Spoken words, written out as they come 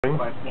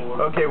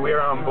Okay, we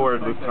are on board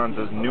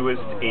Lufthansa's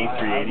newest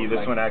A380.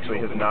 This one actually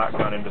has not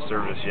gone into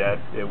service yet.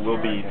 It will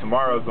be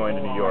tomorrow going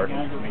to New York,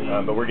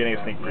 but we're getting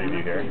a sneak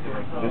preview here.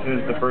 This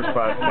is the first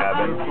class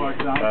cabin.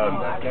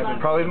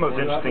 Probably the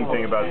most interesting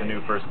thing about the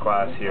new first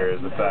class here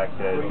is the fact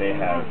that they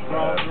have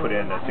put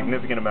in a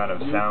significant amount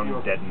of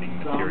sound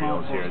deadening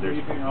materials here.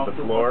 The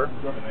floor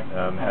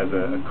has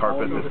a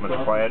carpet that's much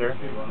quieter.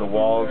 The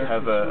walls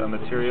have a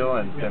material,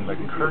 and the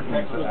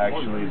curtains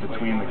actually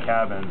between the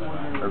cabins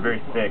are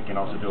very thick and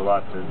also do a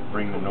lot to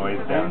bring the noise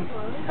down.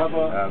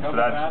 So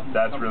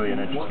that's really an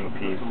interesting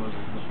piece.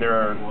 There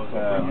are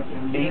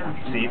 8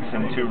 seats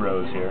in 2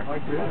 rows here.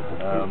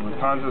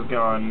 Lufthansa's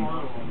gone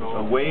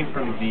away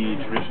from the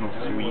traditional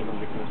suite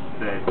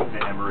that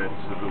the Emirates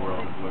of the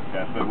world have looked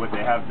at, but what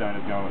they have done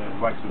is gone with a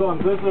flexible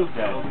bed.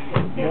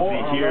 You can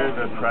see here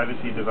the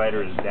privacy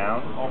divider is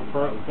down.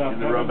 In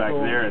the row back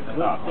there it's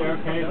up. So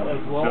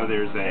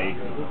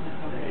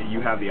you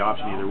have the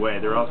option either way.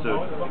 There are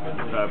also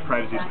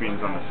privacy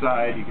screens on the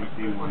side. You can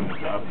see one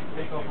that's up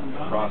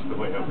across the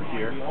way over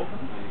here.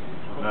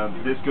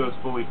 This goes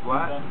fully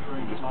flat.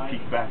 Just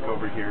peek back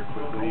over here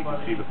quickly. You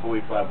can see the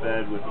fully flat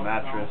bed with the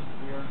mattress,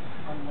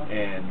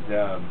 and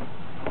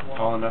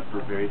tall enough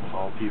for very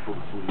tall people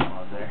to sleep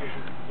on there.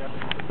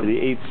 For the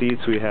 8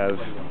 seats, we have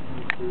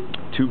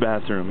 2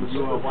 bathrooms.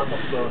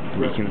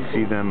 We can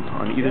see them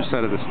on either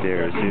side of the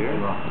stairs here.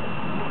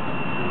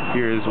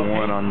 Here is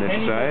one on this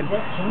side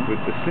with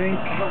the sink,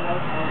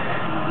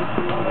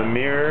 the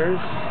mirrors.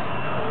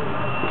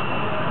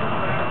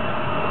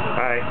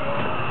 Hi.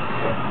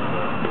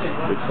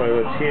 The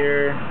toilets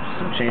here,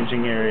 some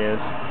changing areas.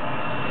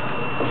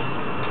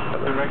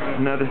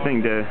 Another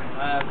thing to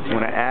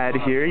want to add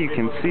here, you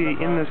can see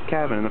in this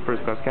cabin, in the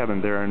first class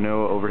cabin, there are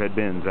no overhead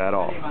bins at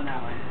all.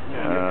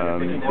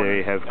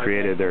 They have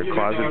created their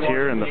closets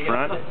here in the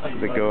front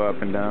that go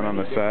up and down on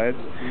the sides.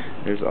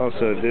 There's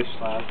also this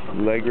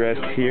leg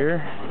rest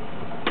here.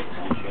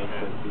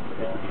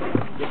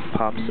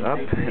 Pops up,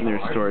 and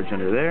there's storage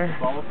under there.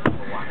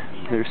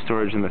 There's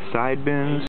storage in the side bins.